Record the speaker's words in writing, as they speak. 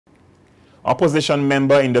Opposition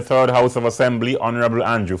member in the Third House of Assembly, Honorable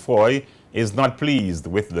Andrew Foy, is not pleased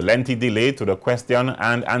with the lengthy delay to the question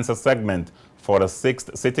and answer segment for the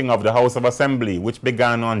 6th sitting of the House of Assembly, which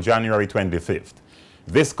began on January 25th.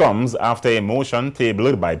 This comes after a motion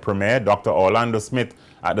tabled by Premier Dr. Orlando Smith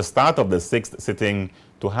at the start of the 6th sitting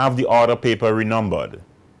to have the order paper renumbered.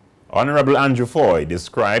 Honorable Andrew Foy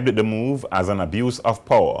described the move as an abuse of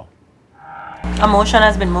power. A motion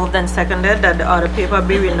has been moved and seconded that the order paper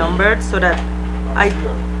be renumbered so that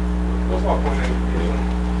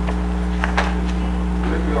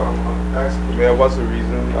Mayor, what's the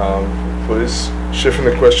reason for this shift in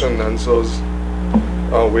the question and answers?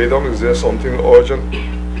 Way down, is there something urgent?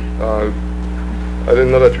 I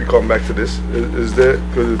didn't know that we come back to this. Is there?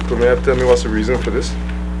 Could the Premier tell me what's the reason for this?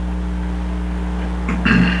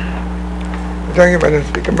 Thank you, Madam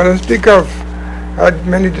Speaker. Madam Speaker, I've had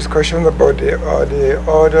many discussions about the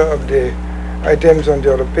order of the items on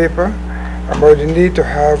the order paper, about the need to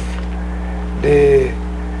have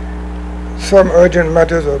some urgent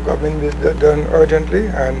matters of government done urgently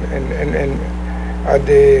and at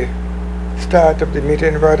the start of the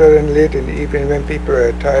meeting rather than late in the evening when people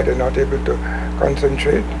are tired and not able to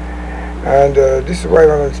concentrate. And this is why,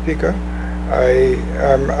 Madam Speaker, I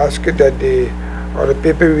am asking that the order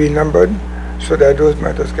paper be renumbered so that those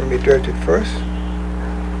matters can be dealt with first.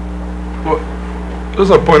 Well,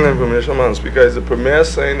 just a point of information, Madam Speaker. Is the Premier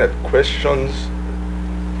saying that questions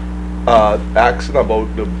asking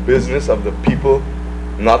about the business of the people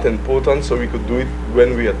not important, so we could do it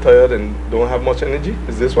when we are tired and don't have much energy?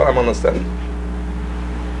 Is this what I'm understanding?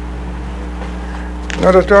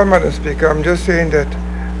 Not at all, Madam Speaker. I'm just saying that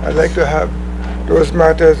I'd like to have those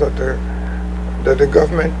matters that the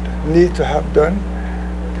government needs to have done,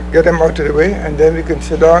 get them out of the way, and then we can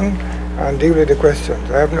sit down and deal with the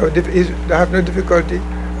questions. I have no difficulty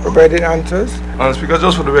providing answers. Madam Speaker,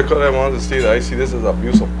 just for the record, I want to state that I see this as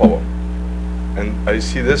abuse of power. And I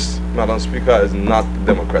see this, Madam Speaker, as not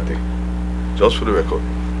democratic. Just for the record.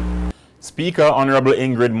 Speaker Honorable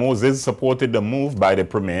Ingrid Moses supported the move by the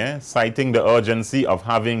Premier, citing the urgency of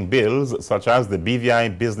having bills such as the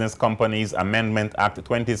BVI Business Companies Amendment Act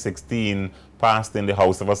 2016 passed in the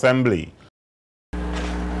House of Assembly.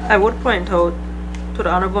 I would point out to the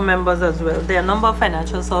honorable members as well, there are a number of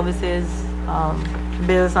financial services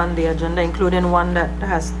bills on the agenda, including one that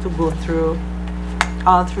has to go through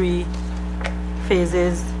all three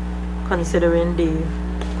phases, considering the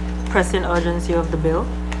pressing urgency of the bill.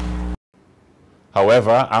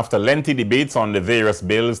 However, after lengthy debates on the various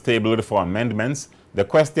bills tabled for amendments, the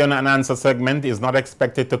question and answer segment is not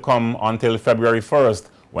expected to come until February 1st,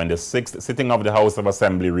 when the 6th sitting of the House of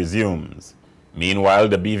Assembly resumes. Meanwhile,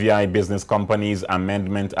 the BVI Business Companies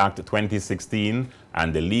Amendment Act 2016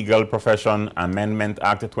 and the Legal Profession Amendment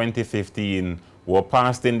Act 2015 were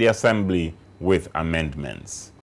passed in the Assembly with amendments.